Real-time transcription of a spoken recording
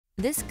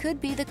This could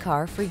be the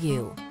car for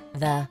you.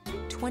 The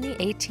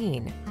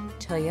 2018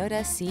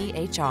 Toyota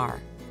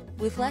CHR.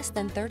 With less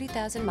than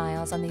 30,000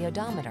 miles on the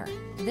odometer,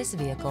 this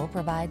vehicle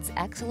provides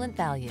excellent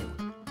value.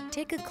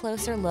 Take a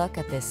closer look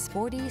at this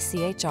sporty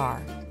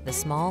CHR, the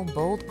small,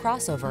 bold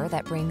crossover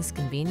that brings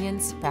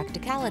convenience,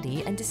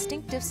 practicality, and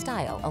distinctive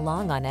style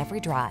along on every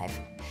drive.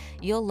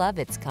 You'll love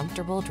its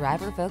comfortable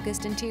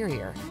driver-focused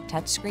interior,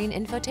 touchscreen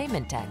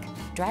infotainment tech,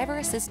 driver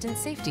assistance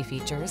safety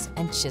features,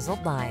 and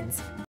chiseled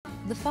lines.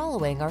 The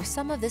following are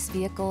some of this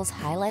vehicle's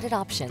highlighted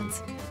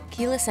options: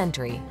 keyless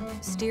entry,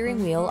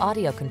 steering wheel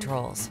audio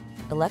controls,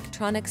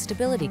 electronic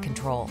stability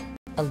control,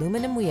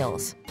 aluminum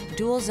wheels,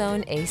 dual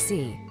zone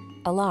AC,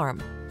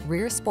 alarm,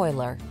 rear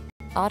spoiler,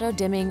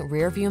 auto-dimming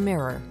rear view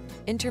mirror,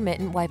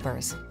 intermittent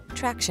wipers,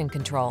 traction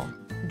control.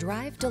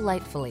 Drive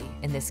delightfully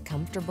in this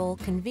comfortable,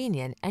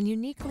 convenient, and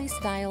uniquely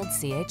styled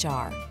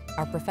CHR.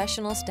 Our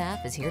professional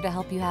staff is here to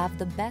help you have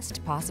the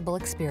best possible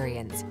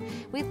experience.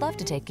 We'd love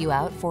to take you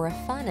out for a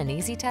fun and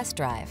easy test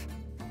drive.